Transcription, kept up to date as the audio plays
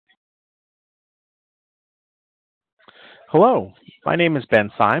Hello, my name is Ben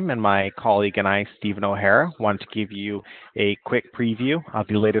Syme, and my colleague and I, Stephen O'Hara, want to give you a quick preview of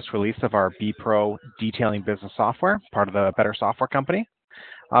the latest release of our BPro detailing business software, part of the Better Software Company.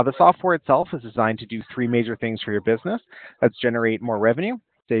 The software itself is designed to do three major things for your business. That's generate more revenue,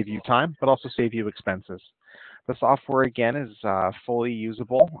 save you time, but also save you expenses. The software, again, is fully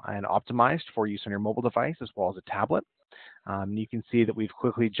usable and optimized for use on your mobile device as well as a tablet. You can see that we've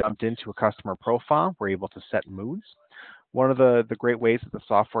quickly jumped into a customer profile. We're able to set moods. One of the great ways that the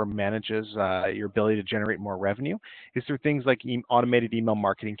software manages your ability to generate more revenue is through things like automated email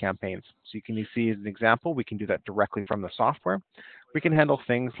marketing campaigns. So you can see as an example, we can do that directly from the software. We can handle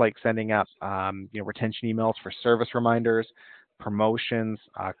things like sending out retention emails for service reminders, promotions,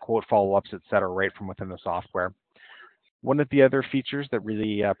 quote follow-ups, et cetera, right from within the software. One of the other features that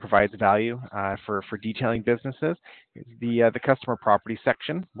really provides value for detailing businesses is the customer property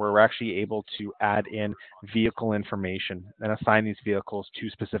section, where we're actually able to add in vehicle information and assign these vehicles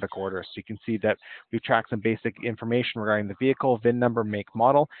to specific orders. So you can see that we've tracked some basic information regarding the vehicle, VIN number, make,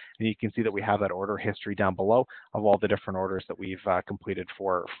 model, and you can see that we have that order history down below of all the different orders that we've completed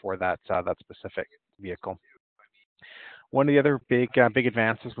for that specific vehicle. One of the other big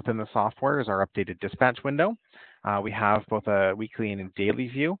advances within the software is our updated dispatch window. We have both a weekly and a daily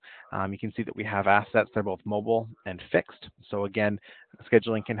view. You can see that we have assets that are both mobile and fixed. So again,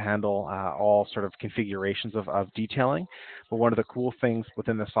 scheduling can handle all sort of configurations of detailing. But one of the cool things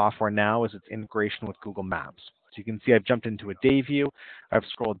within the software now is its integration with Google Maps. So you can see I've jumped into a day view. I've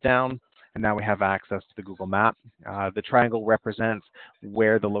scrolled down, and now we have access to the Google map. The triangle represents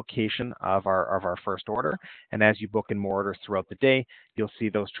where the location of our first order, and as you book in more orders throughout the day, you'll see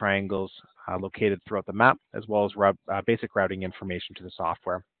those triangles located throughout the map, as well as basic routing information to the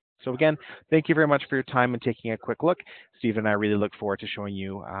software. So again, thank you very much for your time and taking a quick look. Steve and I really look forward to showing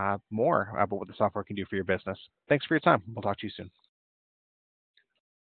you more about what the software can do for your business. Thanks for your time. We'll talk to you soon.